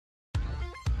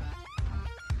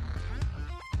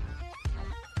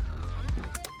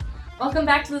Welcome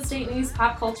back to the State News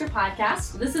Pop Culture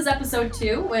Podcast. This is episode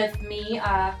 2 with me,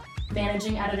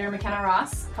 managing editor McKenna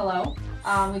Ross. Hello.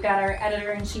 We've got our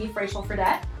editor-in-chief, Rachel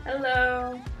Fradette.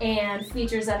 Hello. And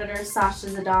features editor, Sasha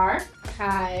Zidar.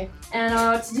 Hi.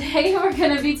 And today we're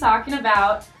going to be talking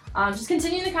about, just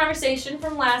continuing the conversation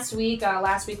from last week.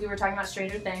 Last week we were talking about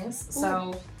Stranger Things. Ooh.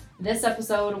 So this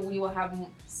episode we will have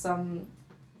some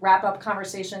wrap-up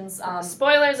conversations.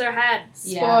 Spoilers are ahead.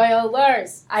 Yeah.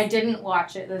 Spoilers. I didn't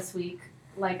watch it this week,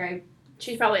 like I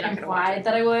She's probably not going to watch implied it.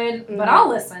 that I would, but I'll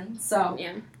listen. So,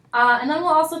 Yeah. And then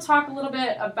we'll also talk a little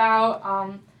bit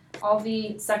about all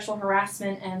the sexual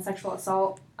harassment and sexual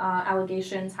assault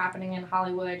allegations happening in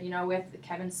Hollywood, with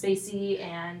Kevin Spacey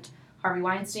and Harvey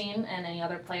Weinstein and any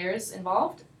other players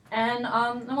involved. And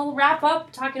then we'll wrap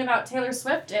up talking about Taylor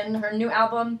Swift and her new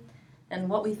album and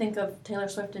what we think of Taylor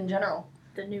Swift in general.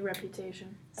 The new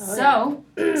reputation.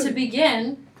 To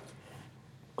begin,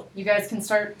 you guys can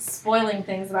start spoiling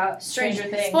things about Stranger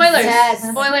Things. Spoilers. Yes.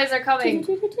 Spoilers are coming.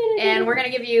 And we're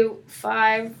going to give you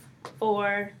 5,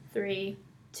 4, 3,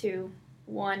 2,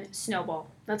 1, snowball.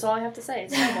 That's all I have to say.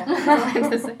 Snowball. That's all I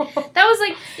have to say. That was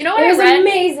like, you know what It was I read?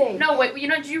 amazing. No, wait,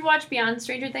 did you watch Beyond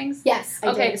Stranger Things? Yes, I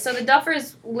Okay, did. so the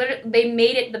Duffers, they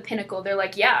made it the pinnacle. They're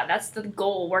like, yeah, that's the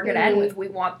goal we're going to end with. We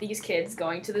want these kids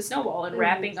going to the snowball and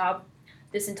wrapping up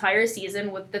this entire season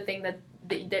with the thing that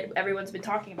everyone's been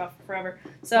talking about for forever.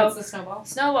 So What's the snowball?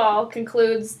 Snowball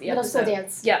concludes the Middle episode. school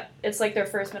dance. Yeah, it's like their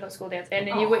first middle school dance. And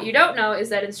what you don't know is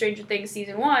that in Stranger Things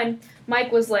season 1,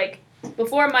 Mike was like,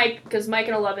 before Mike, because Mike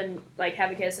and Eleven like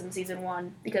have a kiss in season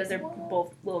 1 because they're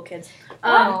both little kids.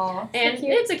 Aww. And So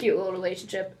cute. it's a cute little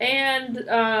relationship.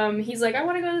 And he's like, I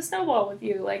want to go to the snowball with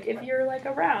you, like if you're like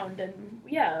around, and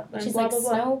yeah, and She's blah like, blah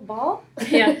blah. snowball?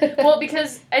 Yeah, well,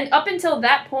 because and up until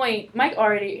that point, Mike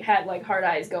already had like hard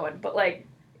eyes going, but like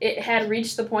it had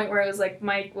reached the point where it was like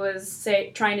Mike was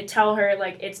trying to tell her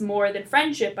like it's more than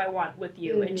friendship I want with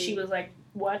you, and she was like,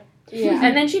 what? Yeah.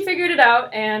 And then she figured it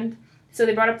out, and so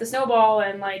they brought up the snowball,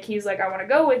 and like he's like, I want to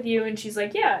go with you, and she's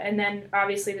like, yeah. And then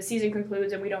obviously the season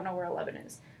concludes, and we don't know where 11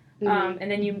 is.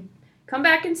 And then you come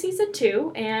back in season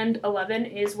 2, and 11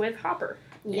 is with Hopper.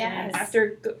 Yes. And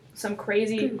after some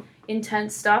crazy,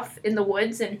 intense stuff in the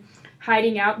woods and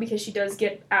hiding out because she does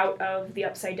get out of the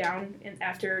Upside Down and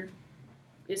after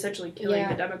essentially killing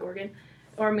the Demogorgon.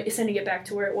 Or sending it back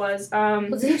to where it was. Well,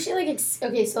 didn't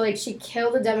she, she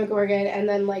killed the Demogorgon, and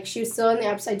then, she was still in the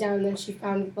Upside Down, and then she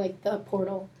found, the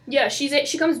portal. Yeah,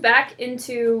 she comes back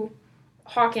into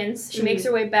Hawkins. She makes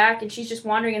her way back, and she's just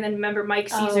wandering, and then, remember, Mike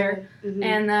sees her.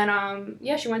 And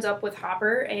then, she winds up with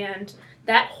Hopper, and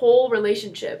that whole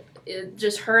relationship,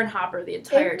 just her and Hopper the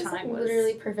entire time was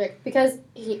literally perfect, because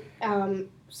he,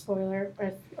 spoiler,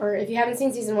 or if you haven't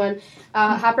seen season 1,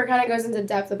 Hopper kind of goes into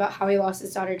depth about how he lost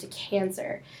his daughter to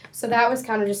cancer. So that was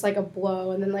kind of just like a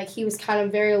blow, and then he was kind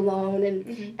of very alone,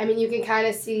 and I mean you can kind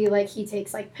of see he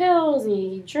takes pills and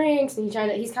he drinks and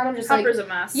he's kind of just Hopper's a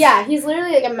mess. Yeah, he's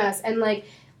literally a mess, and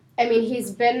I mean,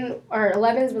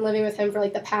 11's been living with him for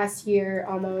the past year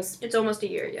almost. It's almost a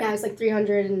year, yeah. Yeah, it's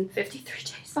 353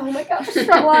 days. Oh my gosh,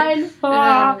 Frontline.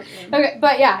 Okay,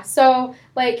 but yeah, so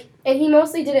and he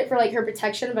mostly did it for her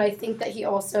protection, but I think that he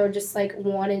also just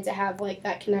wanted to have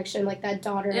that connection, that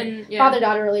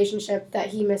father-daughter relationship that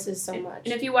he misses so much.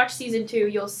 And if you watch season 2,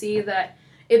 you'll see that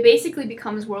it basically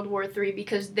becomes World War III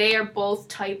because they are both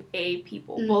type A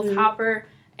people. Both Hopper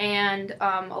and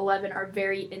 11 are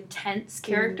very intense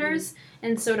characters,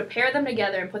 and so to pair them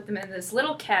together and put them in this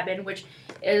little cabin, which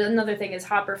is another thing is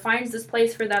Hopper finds this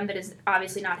place for them that is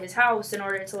obviously not his house in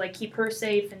order to keep her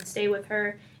safe and stay with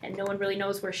her, and no one really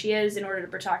knows where she is in order to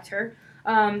protect her.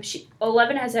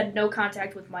 11 has had no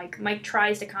contact with Mike. Mike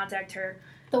tries to contact her.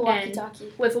 The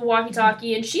walkie-talkie. With a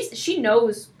walkie-talkie, and she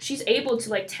knows, she's able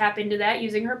to tap into that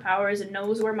using her powers and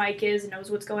knows where Mike is and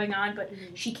knows what's going on, but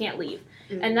she can't leave.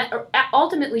 And that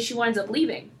ultimately she winds up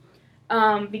leaving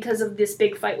because of this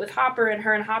big fight with Hopper, and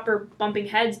her and Hopper bumping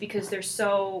heads because they're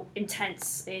so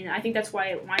intense, and I think that's why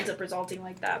it winds up resulting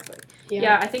like that. But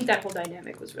yeah, I think that whole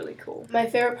dynamic was really cool. My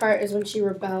favorite part is when she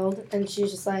rebelled and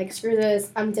she's just screw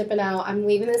this, I'm dipping out, I'm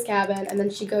leaving this cabin, and then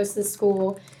she goes to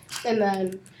school, and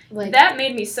then that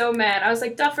made me so mad. I was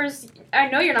like, Duffers, I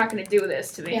know you're not going to do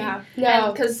this to me. Yeah,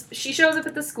 no. Because she shows up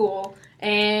at the school,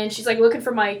 and she's looking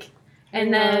for Mike,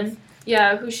 and then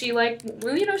who she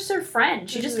she's her friend.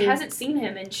 She just hasn't seen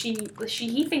him, and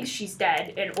he thinks she's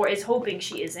dead, or is hoping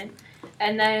she isn't.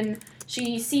 And then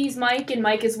she sees Mike, and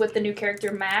Mike is with the new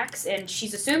character Max, and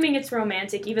she's assuming it's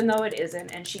romantic, even though it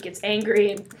isn't, and she gets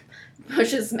angry and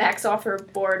pushes Max off her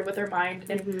board with her mind.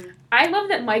 And I love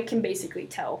that Mike can basically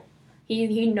tell.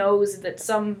 He knows that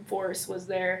some force was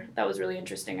there. That was really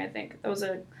interesting, I think. That was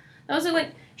a those are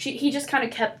like he just kind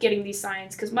of kept getting these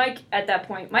signs because Mike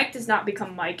does not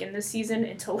become Mike in this season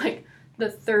until like the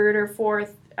 3rd or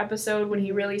 4th episode when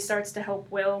he really starts to help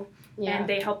Will, and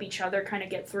they help each other kind of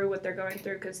get through what they're going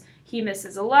through because he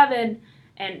misses 11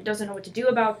 and doesn't know what to do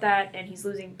about that, and he's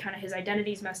losing kind of his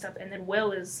identity's messed up, and then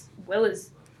Will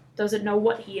doesn't know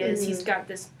what he is. He's got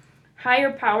this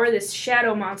higher power, this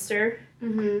shadow monster,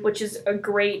 which is a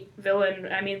great villain.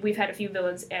 I mean, we've had a few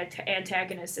villains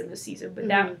antagonists in this season, but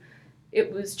that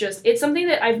it's something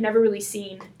that I've never really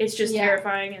seen. It's just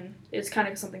terrifying, and it's kind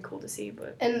of something cool to see.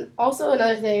 But and also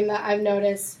another thing that I've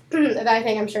noticed that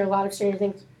I'm sure a lot of Stranger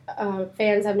Things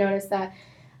fans have noticed, that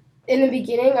in the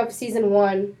beginning of season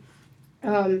 1,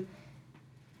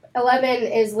 11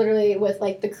 is literally with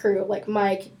like the crew, like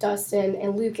Mike, Dustin,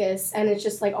 and Lucas, and it's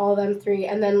just like all of them 3,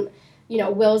 and then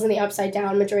Will's in the Upside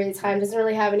Down majority of the time, doesn't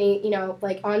really have any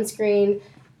like on screen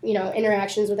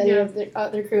interactions with any of the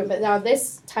other crew. But now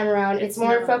this time around, it's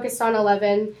more focused on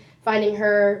 11, finding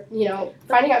her,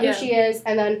 finding out who she is,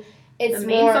 and then it's the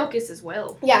main focus is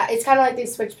Will. Yeah, it's kind of like they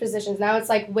switch positions. Now it's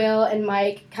like Will and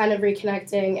Mike kind of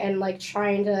reconnecting and like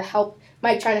trying to help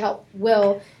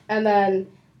Will, and then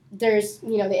there's,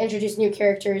 they introduce new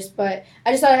characters, but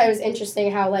I just thought it was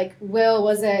interesting how like Will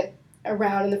wasn't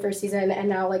around in the first season, and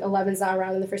now like 11's not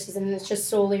around in the first season, and it's just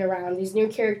solely around these new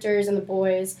characters and the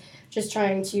boys just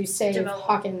trying to save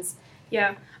Hawkins.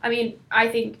 Yeah, I mean, I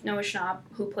think Noah Schnapp,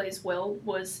 who plays Will,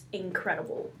 was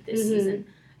incredible this season.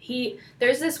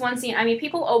 There's this one scene, I mean,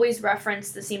 people always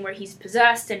reference the scene where he's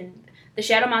possessed, and the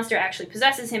shadow monster actually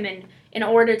possesses him, and in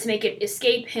order to make it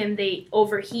escape him, they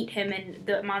overheat him, and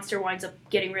the monster winds up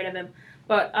getting rid of him.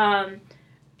 But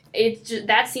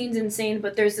that scene's insane,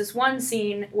 but there's this one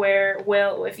scene where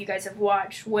Will, if you guys have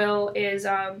watched, Will is,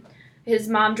 his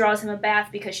mom draws him a bath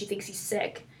because she thinks he's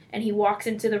sick. And he walks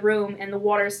into the room, and the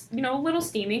water's, a little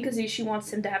steamy because she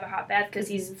wants him to have a hot bath because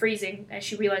he's freezing, and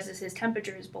she realizes his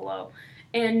temperature is below.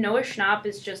 And Noah Schnapp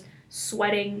is just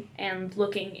sweating and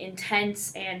looking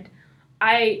intense, and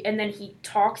then he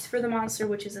talks for the monster,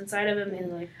 which is inside of him,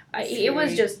 and it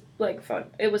was just, fun.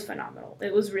 It was phenomenal.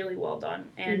 It was really well done,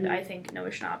 and I think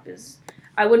Noah Schnapp is...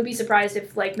 I wouldn't be surprised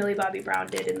if, like Millie Bobby Brown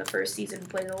did in the first season,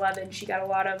 played 11. She got a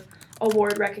lot of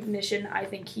award recognition. I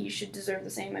think he should deserve the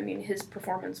same. I mean, his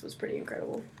performance was pretty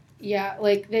incredible. Yeah,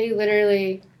 like, they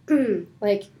literally, I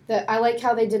like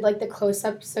how they did, like, the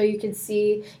close-up so you could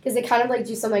see, because they kind of, like,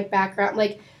 do some, like, background,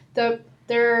 like,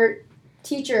 their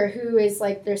teacher, who is,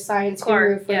 like, their science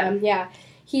guru for them,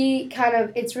 he kind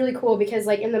of, it's really cool because,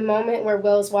 like, in the moment where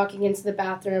Will's walking into the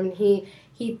bathroom, he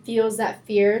feels that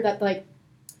fear that, like,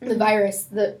 the virus,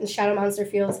 the shadow monster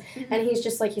feels, and he's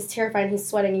just, like, he's terrified, he's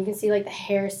sweating. You can see, like, the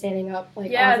hair standing up,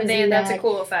 like, off his neck. That's a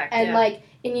cool effect, and,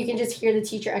 and you can just hear the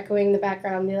teacher echoing in the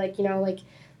background, be like,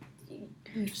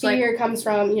 fear comes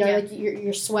from, like,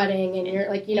 you're sweating, and you're,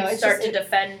 like, you start to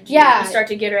defend, you start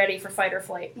to get ready for fight or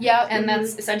flight. Yeah. And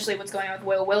that's essentially what's going on with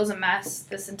Will. Will's a mess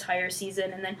this entire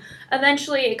season, and then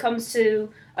eventually it comes to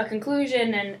a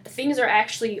conclusion, and things are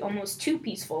actually almost too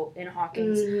peaceful in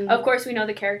Hawkins. Of course, we know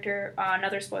the character,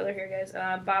 another spoiler here, guys,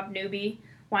 Bob Newby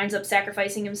winds up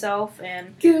sacrificing himself,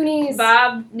 and Goonies.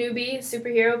 Bob Newby,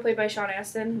 superhero, played by Sean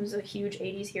Astin, who's a huge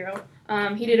 80s hero.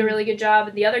 He did a really good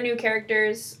job. The other new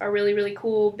characters are really, really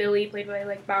cool. Billy, played by,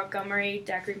 Montgomery,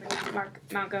 Dacre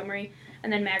Montgomery,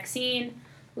 and then Maxine,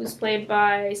 who's played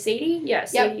by Sadie. Yeah,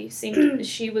 Sadie.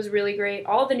 She was really great.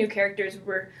 All the new characters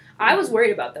were... I was worried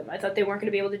about them. I thought they weren't going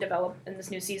to be able to develop in this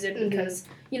new season because,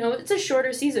 it's a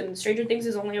shorter season. Stranger Things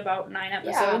is only about 9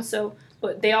 episodes,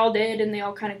 but they all did, and they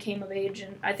all kind of came of age,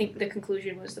 and I think the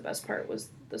conclusion was the best part, was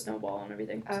the snowball and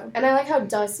everything. So. And I like how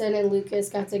Dustin and Lucas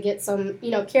got to get some,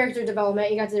 character development.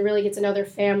 You got to really get to know their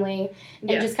family and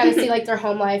just kind of see, their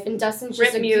home life, and Dustin's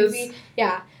just goofy...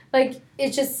 Yeah.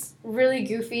 It's just really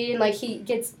goofy, and, he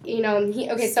gets,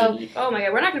 so... Oh, my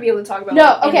God, we're not going to be able to talk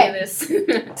about any of this.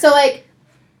 So,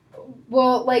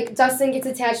 Dustin gets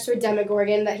attached to a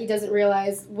Demogorgon that he doesn't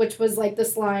realize, which was, the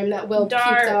slime that Will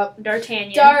puked up.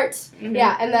 D'Artagnan. Mm-hmm.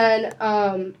 Yeah, and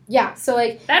then, so,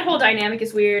 that whole dynamic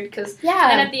is weird, because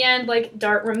then at the end,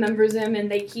 Dart remembers him,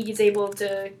 and he's able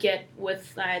to get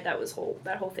with, that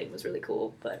whole thing was really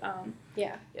cool, but,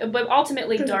 But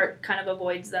ultimately, Dart kind of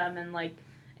avoids them,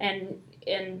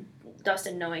 and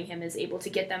Dustin, knowing him, is able to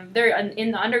get them. They're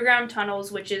in the underground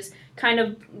tunnels, which is kind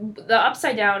of, the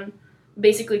Upside Down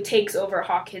basically takes over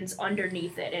Hawkins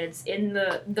underneath it, and it's in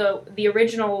the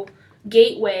original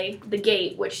gateway, the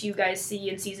gate, which you guys see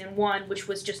in season 1, which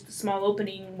was just the small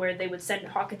opening where they would send,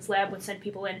 Hawkins' lab would send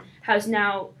people in, has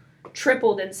now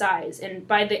tripled in size, and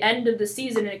by the end of the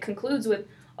season, it concludes with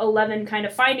 11 kind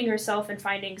of finding herself and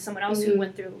finding someone else who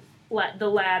went through the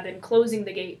lab and closing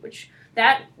the gate, which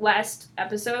that last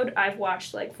episode I've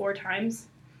watched like 4 times.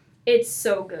 It's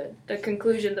so good. The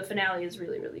conclusion, the finale is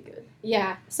really, really good.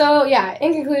 Yeah. So, yeah,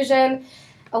 in conclusion,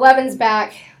 11's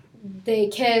back. They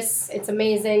kiss. It's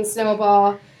amazing.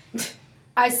 Snowball.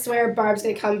 I swear Barb's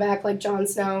going to come back like Jon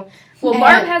Snow. Well,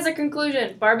 Barb has a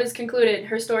conclusion. Barb is concluded.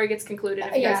 Her story gets concluded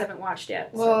if you guys haven't watched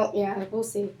yet. So. Well, yeah, we'll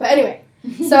see. But anyway,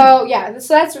 so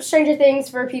that's Stranger Things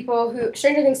for people who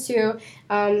Stranger Things 2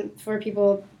 for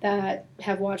people that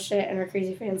have watched it and are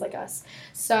crazy fans like us.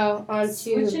 So on to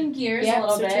switching gears a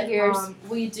little bit. Gears.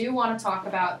 We do want to talk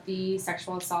about the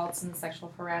sexual assaults and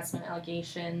sexual harassment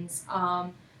allegations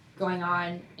going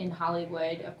on in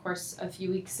Hollywood. Of course, a few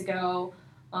weeks ago,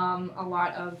 a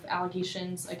lot of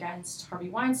allegations against Harvey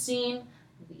Weinstein,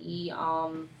 the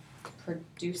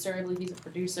producer. I believe he's a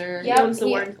producer. He owns the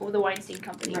Weinstein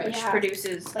Company, Right. which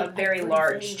produces a very everything.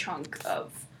 large chunk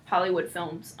of Hollywood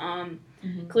films,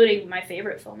 including my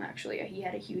favorite film, actually. He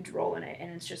had a huge role in it,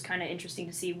 and it's just kind of interesting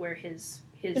to see where his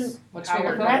What's power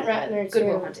your Brett Ratner too, Good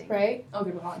Will Hunting. right? Oh,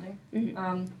 Good Will Hunting.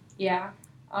 Mm-hmm. Yeah.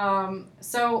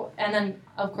 So, and then,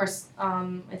 of course,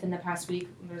 within the past week,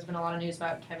 there's been a lot of news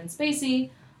about Kevin Spacey,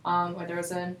 where there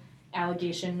was an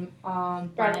allegation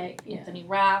by Anthony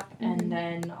Rapp, and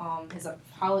then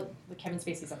Kevin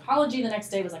Spacey's apology the next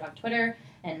day was like on Twitter,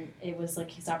 and it was like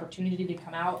his opportunity to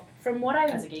come out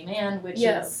as a gay man, which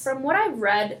is... From what I've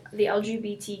read, the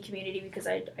LGBT community, because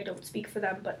I don't speak for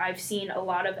them, but I've seen a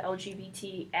lot of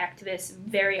LGBT activists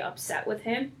very upset with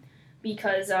him,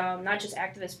 because not just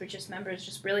activists, but just members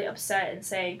just really upset and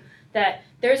saying that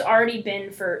there's already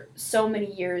been for so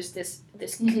many years this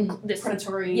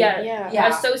predatory...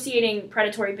 associating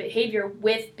predatory behavior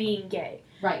with being gay.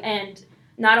 Right. And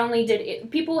not only did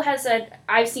it... People have said...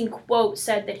 I've seen quotes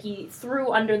said that he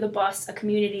threw under the bus a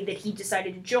community that he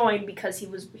decided to join because he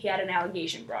had an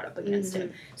allegation brought up against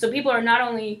him. So people are not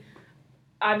only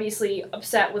obviously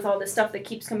upset with all this stuff that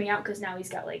keeps coming out, because now he's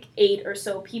got like 8 or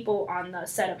so people on the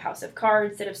set of House of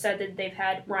Cards that have said that they've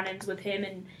had run-ins with him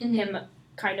and him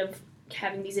kind of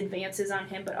having these advances on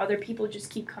him, but other people just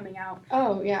keep coming out.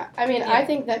 Oh, yeah. I mean, I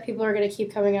think that people are going to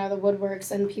keep coming out of the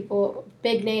woodworks, and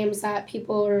big names that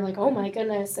people are like, oh my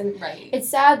goodness. And it's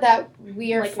sad that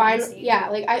we are finally,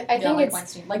 I think it's...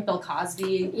 Weinstein, like Bill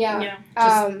Cosby. Yeah.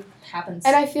 Just happens.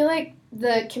 And I feel like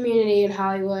the community in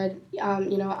Hollywood,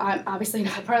 I'm obviously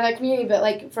not part of that community, but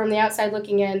like from the outside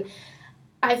looking in,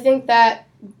 I think that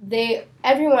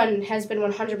everyone has been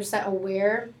 100%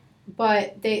 aware,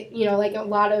 but they, like a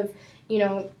lot of,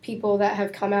 people that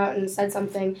have come out and said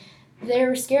something,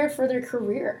 they're scared for their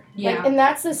career. Yeah. Like, and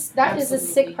that is the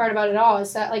sick part about it all,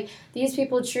 is that like these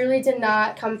people truly did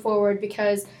not come forward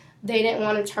because they didn't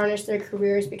want to tarnish their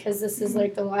careers, because this is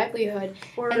like the livelihood.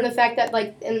 And the fact that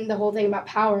like, and the whole thing about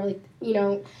power, like,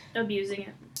 abusing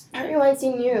it. Harvey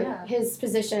Weinstein knew his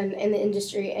position in the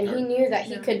industry, and he knew that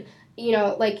he could,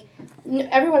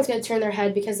 everyone's going to turn their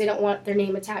head because they don't want their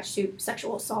name attached to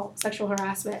sexual assault, sexual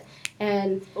harassment,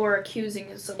 or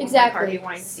accusing someone like Harvey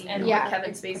Weinstein and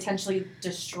Kevin Spacey, potentially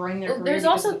destroying their career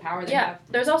because of the power they have.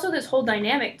 There's also this whole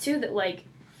dynamic too that like,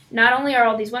 not only are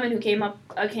all these women who came up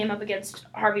against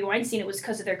Harvey Weinstein, it was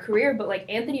because of their career, but like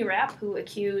Anthony Rapp, who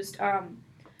accused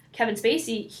Kevin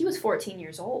Spacey, he was 14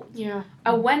 years old. Yeah.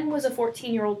 When was a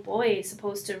 14-year-old boy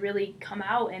supposed to really come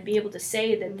out and be able to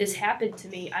say that this happened to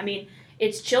me? I mean,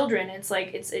 it's children. It's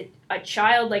like it's a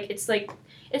child. Like it's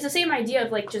the same idea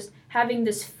of like just having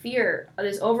this fear,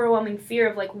 this overwhelming fear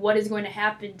of like what is going to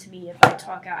happen to me if I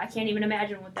talk out. I can't even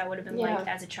imagine what that would have been like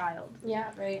as a child. Yeah.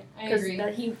 Right. I agree.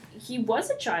 Because he was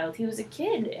a child. He was a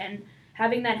kid, and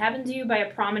having that happen to you by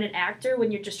a prominent actor when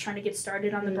you're just trying to get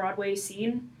started on the Broadway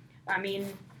scene. I mean,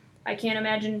 I can't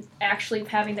imagine actually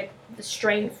having the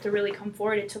strength to really come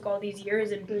forward. It took all these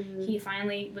years, and he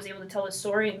finally was able to tell his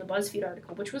story in the BuzzFeed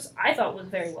article, which I thought was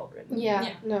very well written. Yeah,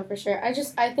 no, for sure. I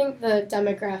think the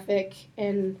demographic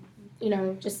and,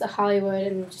 just the Hollywood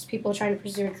and just people trying to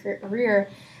pursue a career,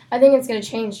 I think it's going to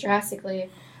change drastically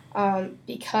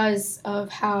because of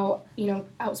how,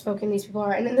 outspoken these people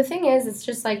are. And then the thing is, it's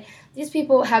just like these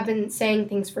people have been saying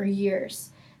things for years.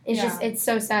 It's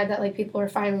so sad that, like, people are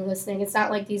finally listening. It's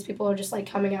not like these people are just, like,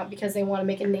 coming out because they want to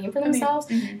make a name for themselves.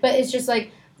 But it's just,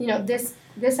 like, this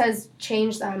has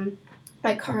changed them.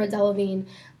 Like, Cara Delevingne,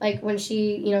 like, when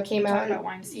she, came out. About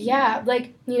Weinstein. Yeah,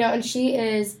 like, and she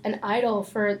is an idol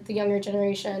for the younger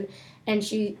generation. And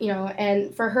she,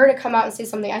 and for her to come out and say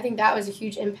something, I think that was a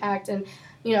huge impact. And,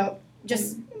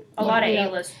 just... A lot of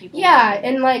A-list people. Yeah,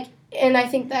 and, like, and I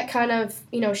think that kind of,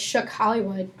 shook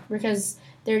Hollywood because...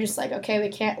 They're just like, okay, we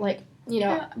can't, like,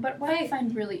 Yeah, but what I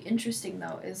find really interesting,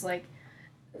 though, is, like,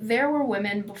 there were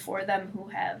women before them who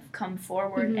have come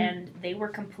forward and they were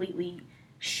completely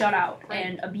shut out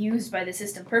and abused by the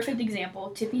system. Perfect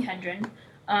example, Tippi Hedren,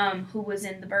 who was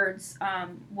in The Birds,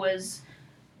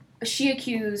 she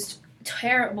accused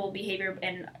terrible behavior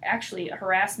and actually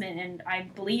harassment and I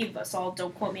believe assault,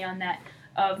 don't quote me on that,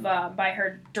 of by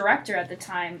her director at the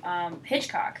time,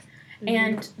 Hitchcock.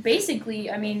 And basically,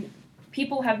 I mean,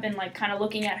 people have been like kind of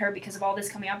looking at her because of all this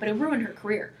coming out, but it ruined her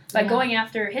career. By going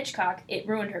after Hitchcock, it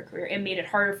ruined her career. It made it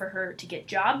harder for her to get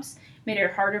jobs, made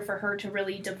it harder for her to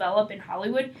really develop in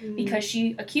Hollywood because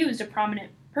she accused a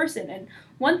prominent person. And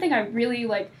one thing I really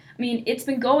like, I mean, it's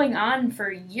been going on for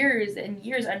years and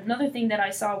years. Another thing that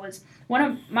I saw was one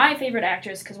of my favorite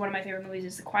actors, because one of my favorite movies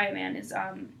is The Quiet Man, is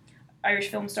Irish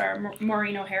film star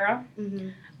Maureen O'Hara.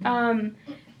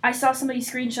 I saw somebody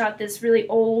screenshot this really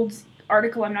old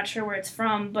article, I'm not sure where it's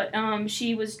from, but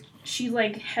she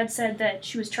had said that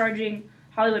she was charging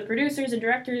Hollywood producers and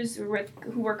directors who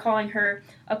were calling her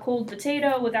a cold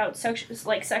potato without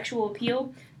sexual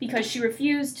appeal because she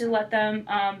refused to let them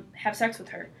have sex with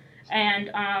her.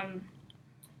 And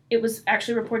it was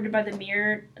actually reported by the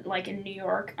Mirror, like in New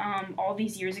York, all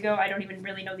these years ago. I don't even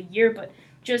really know the year, but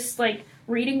just like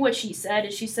reading what she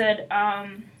said,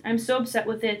 I'm so upset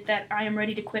with it that I am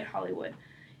ready to quit Hollywood.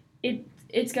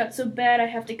 It's got so bad I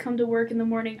have to come to work in the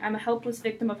morning. I'm a helpless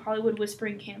victim of Hollywood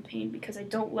whispering campaign because I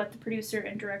don't let the producer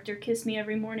and director kiss me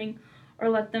every morning or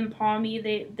let them paw me.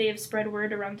 They have spread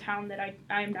word around town that I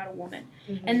am not a woman.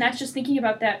 And that's just thinking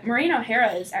about that. Maureen O'Hara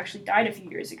has actually died a few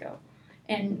years ago.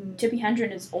 And Tippi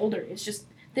Hedren is older. It's just,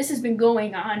 this has been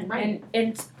going on.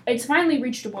 And it's finally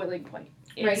reached a boiling point.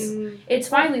 It's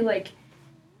finally like,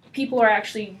 people are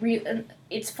actually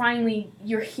it's finally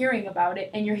you're hearing about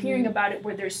it and you're hearing about it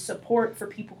where there's support for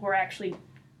people who are actually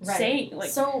saying like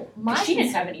so she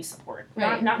didn't have any support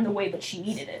not in the way that she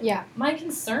needed it. My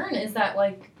concern is that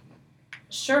like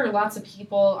sure lots of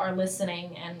people are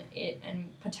listening and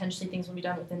potentially things will be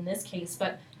done within this case,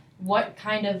 but what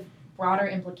kind of broader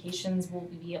implications will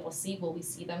we be able to see? Will we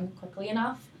see them quickly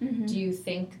enough? Do you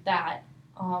think that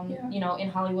you know, in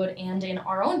Hollywood and in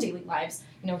our own daily lives,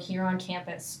 you know, here on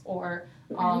campus or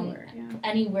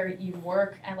anywhere you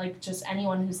work, and like just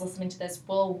anyone who's listening to this,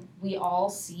 will we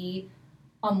all see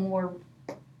a more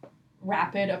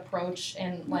rapid approach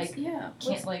and like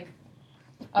handling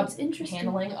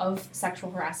of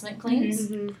sexual harassment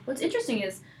claims? What's interesting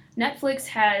is Netflix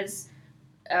has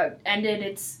ended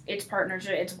its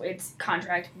partnership, its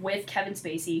contract with Kevin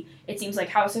Spacey. It seems like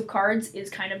House of Cards is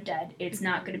kind of dead. It's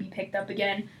not going to be picked up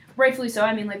again. Rightfully so.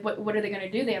 I mean, like, what are they going to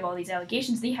do? They have all these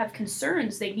allegations. They have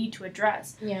concerns they need to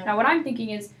address. Now, what I'm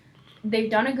thinking is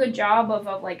they've done a good job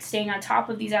of like staying on top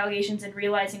of these allegations and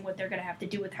realizing what they're going to have to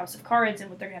do with House of Cards and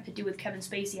what they're going to have to do with Kevin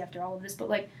Spacey after all of this. But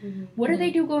like, what do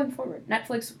they do going forward?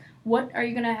 Netflix, what are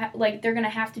you going to they're going to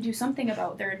have to do something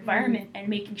about their environment and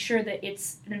making sure that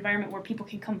it's an environment where people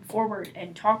can come forward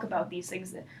and talk about these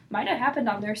things that might have happened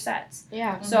on their sets.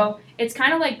 So it's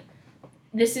kind of like,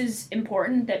 this is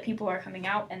important that people are coming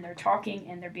out and they're talking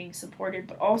and they're being supported,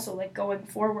 but also like going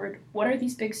forward, what are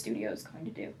these big studios going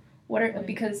to do?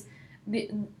 Because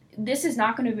this is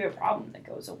not going to be a problem that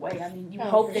goes away. I mean, you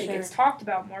hope that it gets talked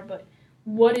about more, but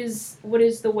what is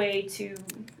the way to,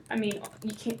 I mean,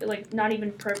 you can't, like, not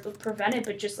even prevent it,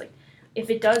 but just, like, if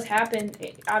it does happen,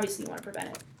 obviously you want to prevent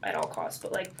it at all costs,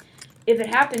 but, like, if it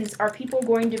happens, are people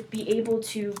going to be able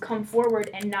to come forward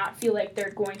and not feel like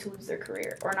they're going to lose their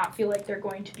career or not feel like they're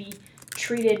going to be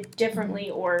treated differently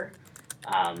or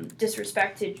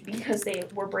disrespected because they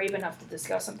were brave enough to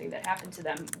discuss something that happened to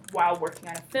them while working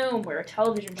on a film or a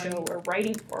television show or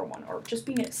writing for one or just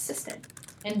being an assistant?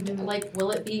 And, like, will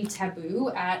it be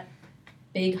taboo at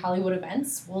big Hollywood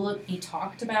events? Will it be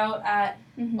talked about at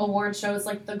award shows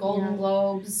like the Golden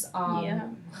Globes? I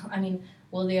mean,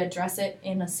 will they address it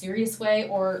in a serious way,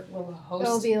 or will the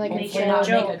host make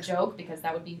a joke, because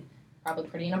that would be probably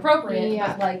pretty inappropriate,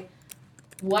 but,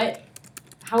 like,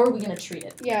 how are we going to treat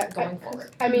it going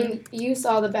forward? I mean, you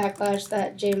saw the backlash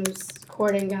that James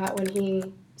Corden got when he,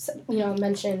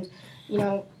 mentioned,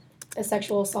 a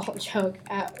sexual assault joke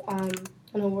at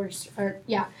an awards,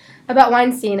 about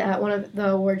Weinstein at one of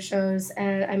the award shows,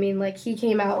 and I mean, like, he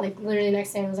came out, like, literally the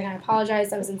next day and was like, I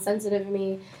apologize, that was insensitive of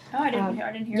me. Oh, I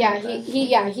didn't hear.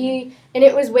 He, and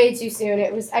it was way too soon.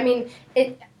 It was, I mean,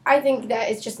 I think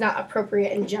that it's just not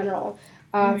appropriate in general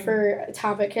for a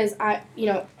topic, because I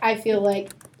feel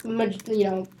like,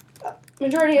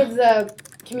 majority of the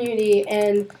community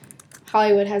in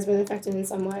Hollywood has been affected in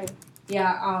some way.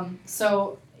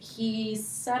 So he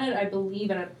said it, I believe,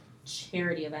 at a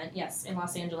charity event, in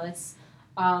Los Angeles,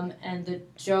 and the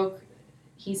joke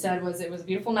he said was, it was a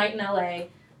beautiful night in LA,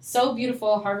 so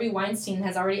beautiful. Harvey Weinstein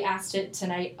has already asked it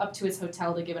tonight up to his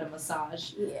hotel to give it a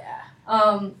massage. Yeah.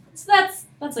 So that's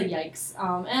a yikes.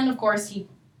 And of course he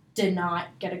did not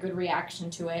get a good reaction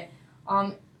to it.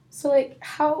 So, like,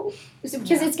 how...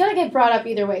 Because it's going to get brought up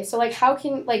either way. So, like, how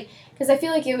can... Like, because I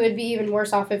feel like it would be even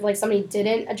worse off if, like, somebody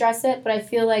didn't address it. But I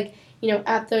feel like, you know,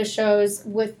 at those shows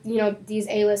with, you know, these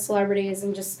A-list celebrities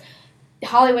and just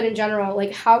Hollywood in general,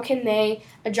 like, how can they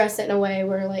address it in a way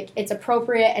where, like, it's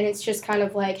appropriate and it's just kind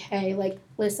of like, hey, like,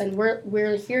 listen,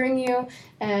 we're hearing you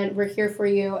and we're here for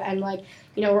you and, like,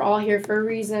 you know, we're all here for a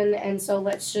reason and so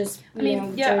let's just,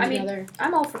 join together.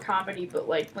 I'm all for comedy, but,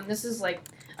 like, when this is, like...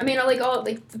 Amy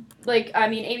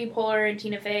Poehler and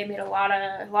Tina Fey made a lot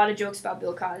of jokes about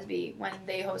Bill Cosby when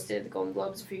they hosted the Golden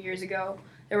Globes a few years ago.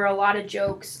 There were a lot of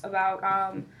jokes about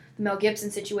the Mel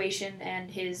Gibson situation and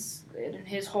his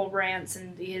whole rants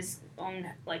and his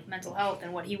own like mental health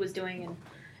and what he was doing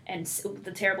and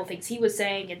the terrible things he was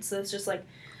saying. And so it's just like,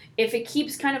 if it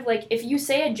keeps kind of like, if you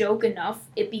say a joke enough,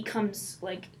 it becomes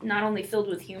like not only filled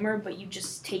with humor, but you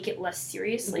just take it less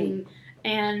seriously. Mm-hmm.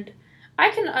 And I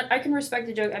can respect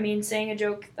a joke. I mean, saying a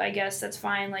joke, I guess that's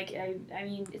fine. Like, I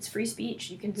mean, it's free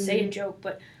speech. You can say a joke,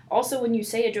 but also when you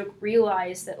say a joke,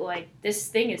 realize that like this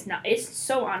thing is not. It's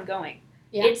so ongoing.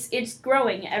 Yeah. It's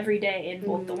growing every day in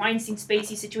both the Weinstein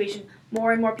Spacey situation.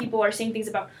 More and more people are saying things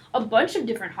about a bunch of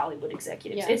different Hollywood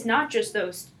executives. Yeah. It's not just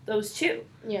those two.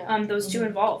 Yeah. Those two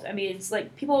involved. I mean, it's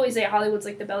like people always say Hollywood's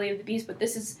like the belly of the beast, but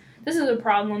this is a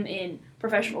problem in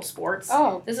professional sports.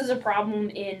 Oh, this is a problem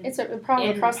in it's a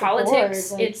problem in across politics.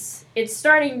 The board. Like, it's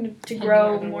starting to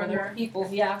grow more and more people.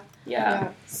 Yeah. Yeah.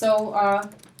 So I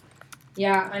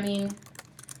mean,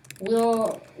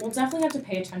 we'll definitely have to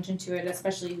pay attention to it.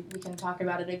 Especially we can talk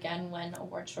about it again when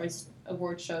award shows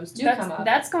come up.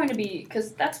 That's going to be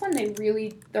because that's when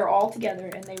they're all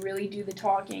together and they really do the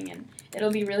talking, and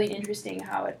it'll be really interesting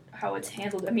how it's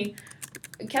handled. I mean,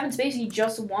 Kevin Spacey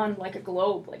just won like a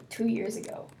Globe like 2 years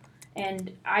ago,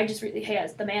 and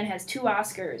the man has 2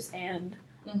 Oscars, and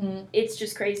it's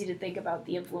just crazy to think about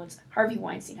the influence. Harvey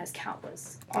Weinstein has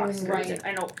countless Oscars,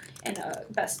 right. and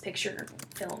Best Picture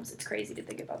films. It's crazy to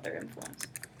think about their influence.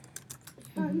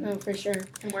 No, for sure.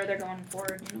 And where they're going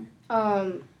forward,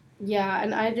 Yeah,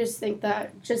 and I just think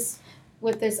that just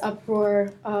with this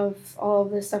uproar of all of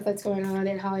the stuff that's going on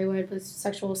in Hollywood with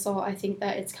sexual assault, I think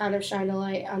that it's kind of shined a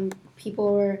light on people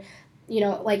who are,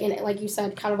 like you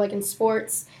said, kind of like in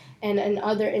sports and in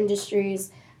other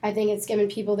industries. I think it's given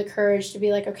people the courage to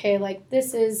be like, okay, like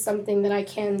this is something that I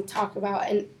can talk about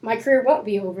and my career won't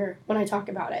be over when I talk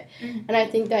about it. Mm-hmm. And I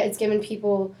think that it's given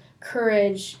people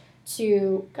courage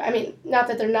to, I mean, not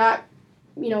that they're not,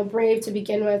 brave to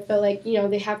begin with, but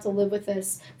they have to live with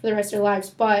this for the rest of their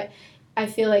lives. But I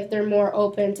feel like they're more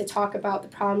open to talk about the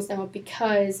problems now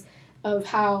because of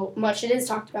how much it is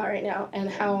talked about right now and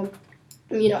how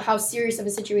serious of a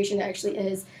situation it actually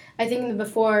is. I think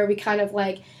before we kind of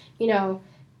threw it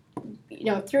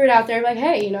out there like,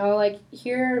 hey,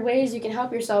 here are ways you can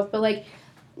help yourself, but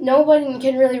no one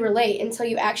can really relate until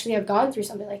you actually have gone through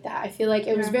something like that. I feel like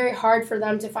it was very hard for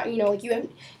them to find, I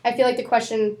feel like the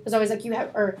question was always like,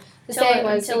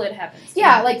 until it happens.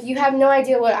 Yeah, you have no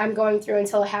idea what I'm going through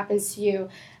until it happens to you.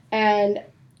 And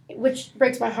which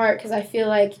breaks my heart because I feel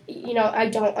like, I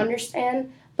don't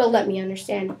understand, but let me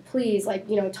understand. Please,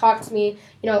 talk to me,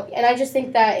 and I just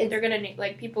think that they're going to need,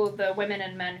 people, the women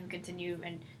and men who continue,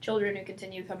 and children who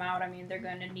continue to come out, I mean, they're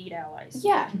going to need allies.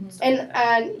 Yeah, and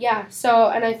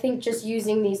I think just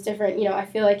using these different, I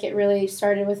feel like it really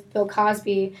started with Bill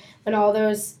Cosby when all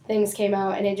those things came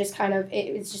out, and it just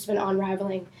it's just been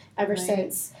unraveling ever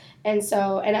since. And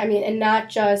so, and not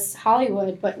just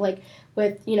Hollywood, but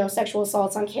with, sexual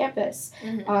assaults on campus.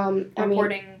 Mm-hmm.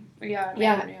 Reporting. Yeah.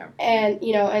 And,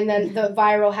 and then the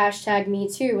viral hashtag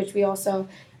 #MeToo, which we also,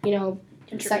 in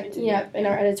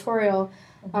our editorial.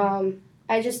 Mm-hmm.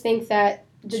 I just think that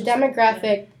the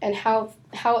demographic and how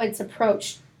it's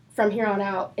approached from here on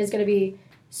out is going to be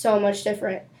so much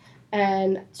different.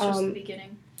 And it's just the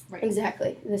beginning. Right.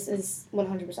 Exactly. This is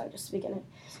 100% just the beginning.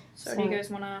 So do you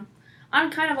guys want to... On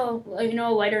kind of a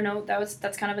lighter note,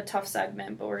 that's kind of a tough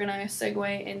segment, but we're going to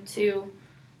segue into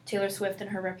Taylor Swift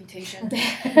and her reputation.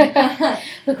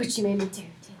 Look what you made me do,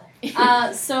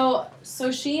 Taylor. So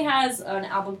she has an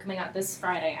album coming out this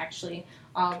Friday, actually,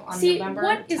 on November 10th.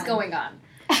 What is going on?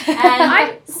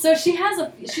 And so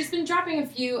she's been dropping a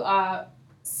few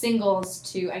singles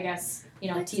to, I guess,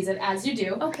 tease it as you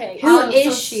do. Okay. Who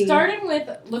is she? Starting with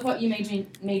 "Look What You Made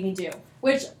Me Do,"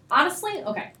 which honestly,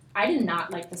 okay, I did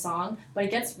not like the song, but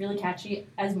it gets really catchy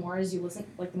the more you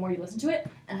listen to it.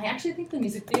 And I actually think the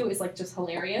music video is like just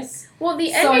hilarious. Well,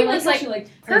 the So ending I was how like she, her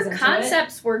plays into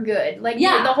concepts were good. Like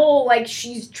Yeah. the whole like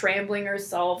she's trampling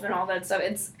herself and all that stuff.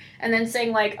 And then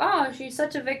saying like, oh, she's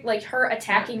such a like her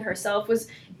attacking herself was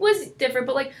different.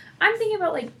 But like I'm thinking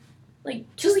about like 2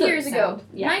 Just the years ago, sound.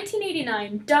 Yeah.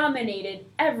 1989 dominated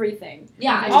everything.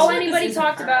 Yeah, I just All feel like this anybody isn't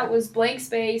talked her. about was blank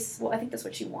space. Well, I think that's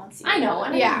what she wants. I know.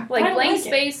 And Yeah. but I Like don't blank like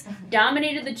space it.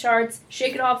 dominated the charts.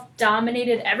 Shake It Off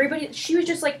dominated everybody. She was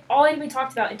just like all anybody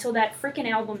talked about until that freaking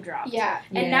album dropped. Yeah.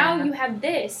 And now you have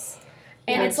this,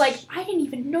 and Yeah, it's like I didn't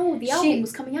even know the album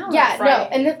was coming out. Yeah, on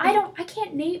Friday. no,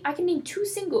 and I can name 2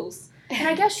 singles, and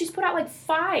I guess she's put out like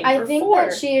 5 I or think 4.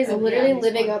 that she is Oh, literally yeah,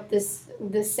 living one. up this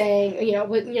saying,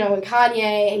 when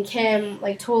Kanye and Kim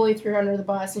like totally threw her under the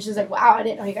bus, and she's like, "Wow, I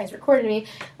didn't know you guys recorded me,"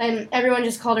 and everyone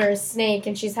just called her a snake,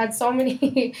 and she's had so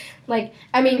many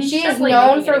she is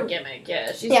known for a gimmick.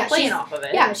 Yeah, she's playing off of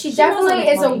it. Yeah, she She definitely knows how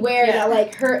to is make money. aware Yeah. that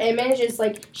like her image is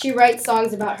like she writes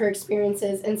songs about her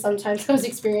experiences, and sometimes those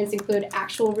experiences include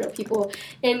actual real people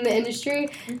in the industry,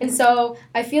 and so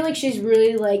I feel like she's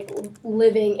really like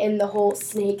living in the whole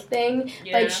snake thing.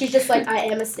 Yeah. Like she's just like, I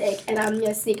am a snake, and I'm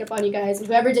gonna sneak up on you guys.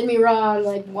 Whoever did me wrong,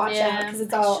 like watch out, because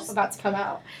it's all about to come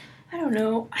out. I don't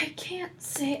know. I can't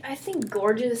say. I think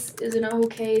 "Gorgeous" is an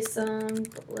okay song,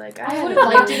 but like I would have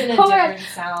liked it in a Oh my different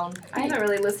sound. I haven't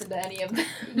really listened to any of them.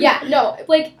 Yeah, no,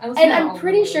 like, I listened and to all I'm of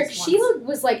pretty them sure once. Sheila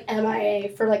was like MIA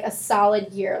for like a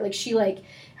solid year. Like she like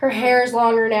her hair's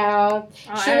longer now.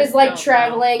 She was like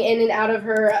traveling in and out of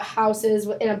her houses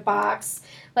in a box.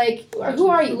 Like, who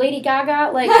are you, Lady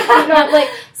Gaga? Like, like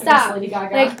stop. Lady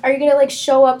Gaga. Like, are you gonna like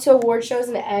show up to award shows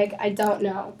in an egg? I don't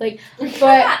know. Like,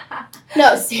 but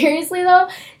no, seriously though,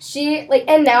 she like,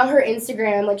 and now her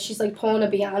Instagram, like, she's like pulling a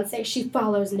Beyonce. She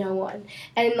follows no one,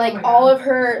 and like all of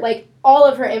her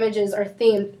images are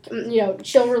themed.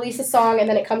 She'll release a song and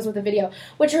then it comes with a video.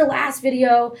 Which her last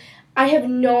video, I have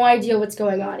no idea what's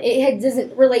going on.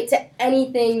 Doesn't relate to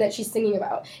anything that she's singing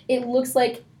about. It looks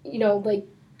like like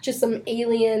just some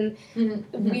alien,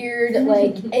 weird,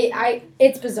 like,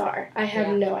 it's bizarre. I have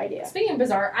no idea. Speaking of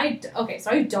bizarre,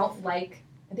 so I don't like,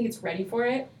 I think it's Ready for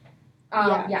It.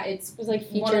 It was like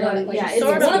one featured of the, on, like, it's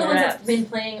sort one of of the ones raps. that's been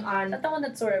playing on. Is that the one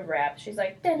that sort of raps? She's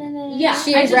like, Yeah,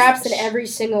 she raps in every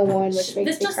single one, which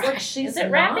makes me cry. She's is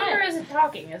it rapping or is it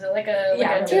talking? Is it like a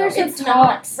Taylor Swift it's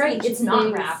talks, not right. she It's not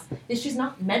sings. rap. She's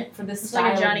not meant for this It's style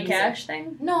like a of Johnny music. Cash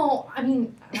thing? No, I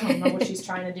mean, I don't know what she's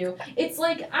trying to do. It's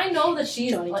like, I know that she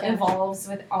Johnny Cash. evolves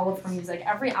with all of her music.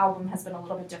 Every album has been a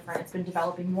little bit different. It's been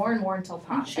developing more and more until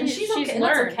pop. She's And she's okay.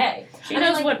 learned. And that's okay. She I mean,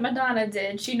 knows like- what Madonna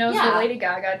did. She knows Yeah. what Lady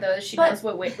Gaga does. She But- knows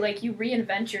what like you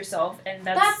reinvent yourself, and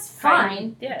That's how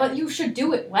fine, yeah. but you should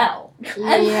do it well.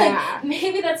 And Yeah. like,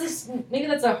 maybe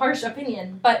that's a harsh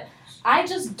opinion, but I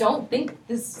just don't think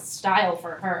this is style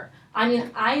for her. I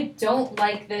mean, I don't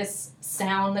like this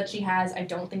sound that she has. I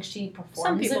don't think she performs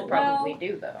Some people it probably well.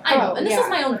 do though. I know, and this yeah. is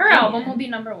my own Her opinion. album will be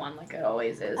number 1, like it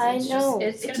always is. I It's know.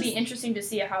 It's gonna be just- interesting to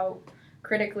see how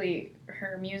critically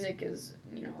her music is,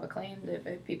 acclaimed.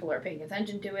 If people are paying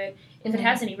attention to it, if it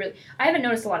has any really. I haven't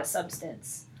noticed a lot of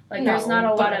substance. Like there's not a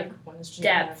but, lot like, of when it's just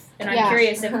depth, and I'm Yeah.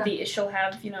 curious if she'll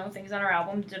have things on her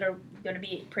album that are going to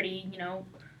be pretty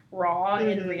raw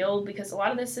and Mhm. real, because a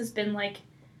lot of this has been like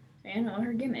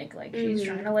her gimmick, like she's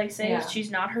trying to like say she's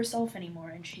not herself anymore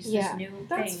and she's this new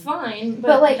That's thing. fine,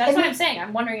 But, like, That's and what the- I'm saying.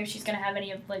 I'm wondering if she's going to have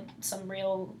any of like some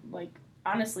real like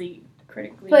honestly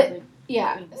critically But, like,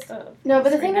 yeah. clean stuff. No, but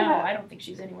the Right thing now, about I don't think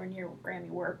she's anywhere near Grammy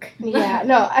work. yeah,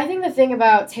 no, I think the thing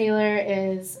about Taylor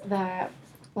is that,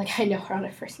 like, I know her on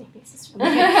a first name basis.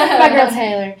 My girl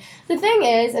Taylor. The thing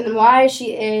is, and why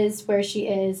she is where she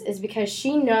is because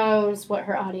she knows what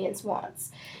her audience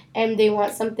wants. And they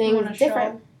want something Want a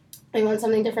different. show. They want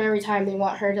something different every time. They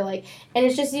want her to, like, and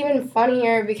it's just even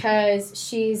funnier because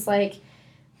she's, like,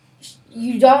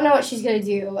 you don't know what she's going to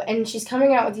do. And she's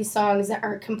coming out with these songs that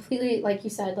are completely, like you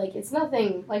said, like, it's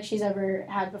nothing like she's ever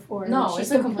had before. No, Like,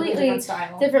 it's a completely different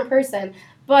style. different person.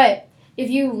 But if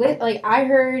you I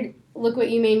heard Look What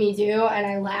You Made Me Do and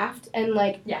I laughed, and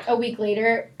like a week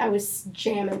later I was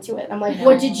jamming to it. I'm like,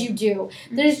 what did you do?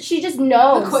 She just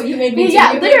knows. Look what you made me do.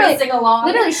 Yeah, You literally, made me sing along.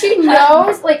 Literally, she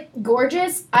knows. Like,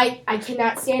 Gorgeous, I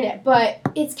cannot stand it, but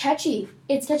it's catchy.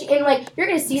 It's catchy, and like you're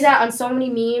gonna see that on so many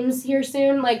memes here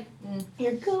soon. Like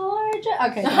You're gorgeous.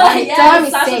 Okay, Yes, don't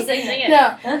let Sasha me sing sing. it.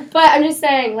 No, but I'm just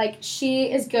saying, like,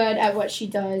 she is good at what she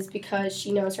does because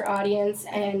she knows her audience,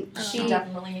 and She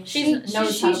definitely she knows how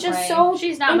to she's just play. so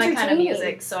She's not my kind of entertaining.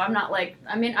 music, so I'm not like,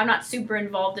 I mean, I'm not super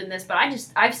involved in this, but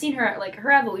I've seen her, like,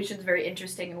 her evolution is very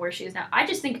interesting and where she is now. I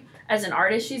just think as an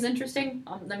artist she's interesting.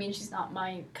 I mean, she's not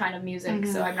my kind of music,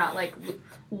 so I'm not like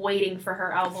waiting for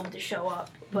her album to show up.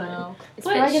 But, No.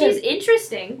 but she's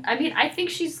interesting. I mean, I think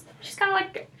she's kind of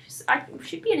like,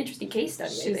 she'd be an interesting case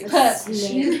study. I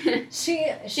think.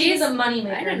 She's a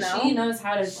moneymaker. I don't know. She knows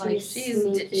how to like.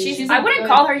 She's a I wouldn't good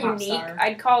call her pop unique. star.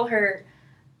 I'd call her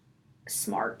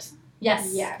smart.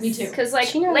 Yes, me too. Because, like,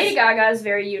 She knows. Lady Gaga is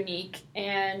very unique,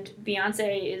 and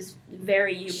Beyonce is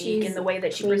very unique in the way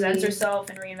that she presents herself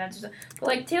and reinvents herself. But,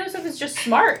 like, Taylor Swift is just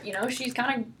smart, you know? She's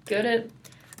kind of good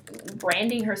at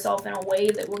branding herself in a way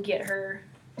that will get her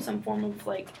some form of,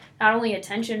 like, not only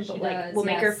attention, but, will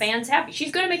make her fans happy.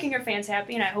 She's good at making her fans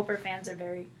happy, and I hope her fans are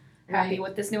very happy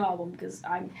with this new album, because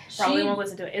I probably won't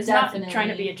listen to it. It's not trying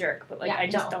to be a jerk, but, like, I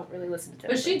just don't really listen to it.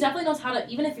 But she definitely knows how to,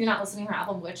 even if you're not listening to her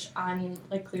album, which, I mean,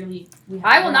 like, clearly we have.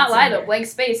 I will not lie, though. Blank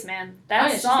Space, man. That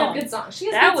song. She's got good songs. She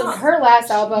has That good was songs. Her last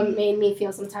album made me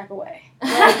feel some type of way. It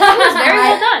was very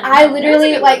well done. I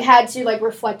literally, like, had to, like,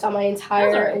 reflect on my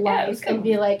entire alright. life and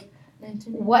be like,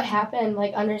 what happened?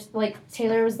 Like,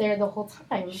 Taylor was there the whole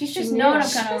time. She's just knew known it.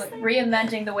 of kind of like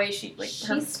reinventing the way she, like,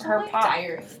 her pop.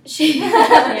 diary.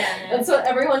 Yeah. That's what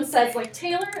everyone says. Like,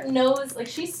 Taylor knows, like,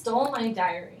 she stole my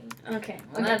diary. Okay,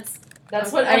 well, Okay.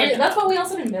 that's what we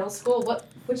also did in middle school.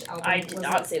 Which album? I did was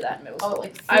not it? say that in middle school. Oh,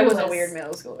 like, I was a Fearless. weird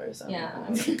middle schooler, so.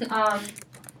 Yeah.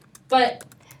 But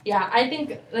yeah, I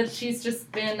think that she's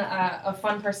just been a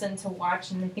fun person to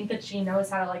watch, and I think that she knows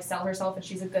how to, like, sell herself, and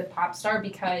she's a good pop star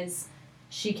because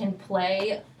she can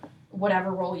play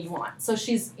whatever role you want. So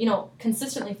she's, you know,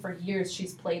 consistently for years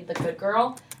she's played the good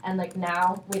girl, and, like,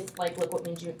 now with, like, look what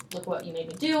you made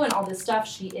me do and all this stuff,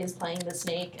 she is playing the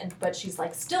snake, but she's,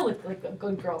 like, still like a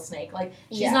good girl snake. Like,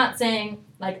 she's not saying,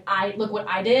 like, look what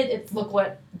I did, it's look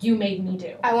what you made me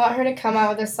do. I want her to come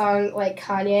out with a song like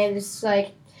Kanye, just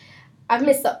like, I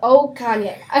miss the old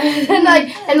Kanye. and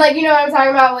like you know what I'm talking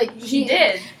about? Like, She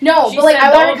did. No, She but, like, said,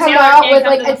 I want her to come Taylor out can't with,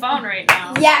 come like, to the phone right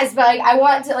now. Yes, but, like, I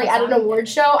want to, like, at an award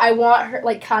show, I want her,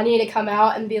 like, Kanye to come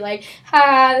out and be like,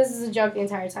 this is a joke the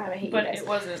entire time. I hate But you guys. it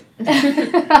wasn't.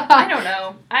 I don't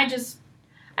know. I don't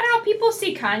know. People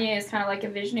see Kanye as kind of like a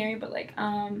visionary, but, like,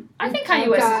 I think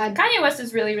Kanye West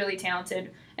is really, really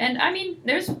talented. And, I mean,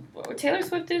 Taylor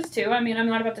Swift is too. I mean, I'm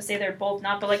not about to say they're both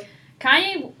not, but, like,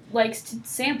 Kanye likes to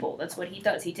sample. That's what he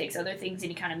does. He takes other things and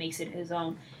he kind of makes it his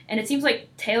own. And it seems like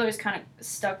Taylor's kind of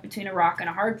stuck between a rock and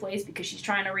a hard place because she's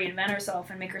trying to reinvent herself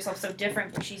and make herself so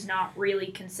different, but she's not really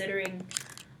considering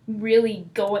really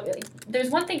going. Like,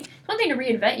 there's one thing to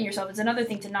reinvent yourself. It's another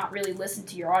thing to not really listen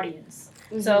to your audience.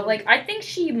 Mm-hmm. So, like, I think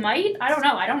she might. I don't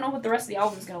know. I don't know what the rest of the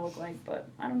album's gonna look like, but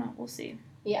I don't know. We'll see.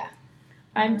 Yeah.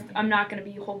 I'm not gonna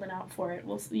be holding out for it.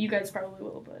 You guys probably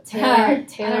will, but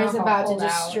Taylor's about to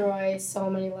destroy so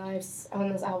many lives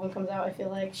when this album comes out. I feel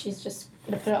like she's just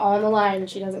gonna put it all on the line and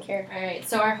she doesn't care. All right,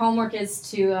 so our homework is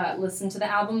to listen to the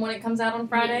album when it comes out on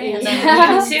Friday, and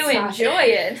then to enjoy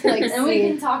it. Like, and we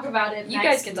can talk about it. You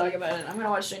guys can talk about it. I'm gonna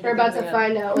watch it. We're about to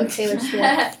find out what Taylor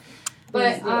Swift.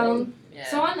 But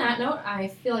so on that note, I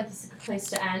feel like this is a good place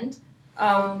to end.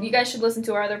 You guys should listen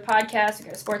to our other podcast. We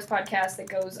got a sports podcast that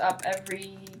goes up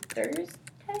every Thursday?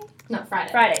 No,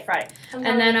 Friday. Friday.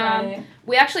 And then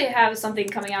we actually have something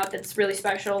coming out that's really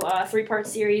special, a 3-part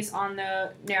series on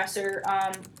the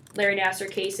Larry Nassar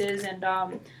cases, and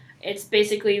it's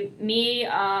basically me,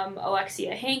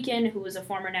 Alexia Hankin, who is a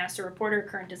former Nassar reporter,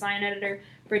 current design editor,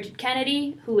 Bridget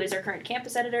Kennedy, who is our current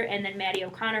campus editor, and then Maddie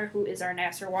O'Connor, who is our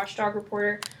Nassar watchdog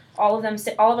reporter. All of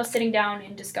us sitting down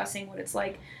and discussing what it's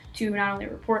like to not only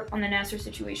report on the Nassar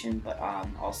situation, but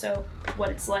also what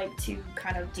it's like to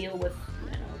kind of deal with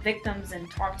victims and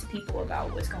talk to people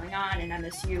about what's going on in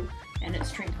MSU and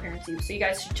its transparency. So you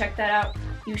guys should check that out.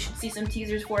 You should see some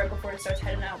teasers for it before it starts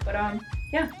heading out. But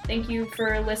thank you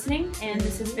for listening, and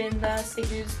this has been the State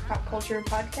News Pop Culture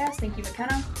Podcast. Thank you,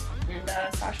 McKenna and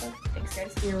Sasha. Thanks,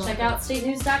 guys. Check out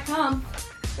statenews.com.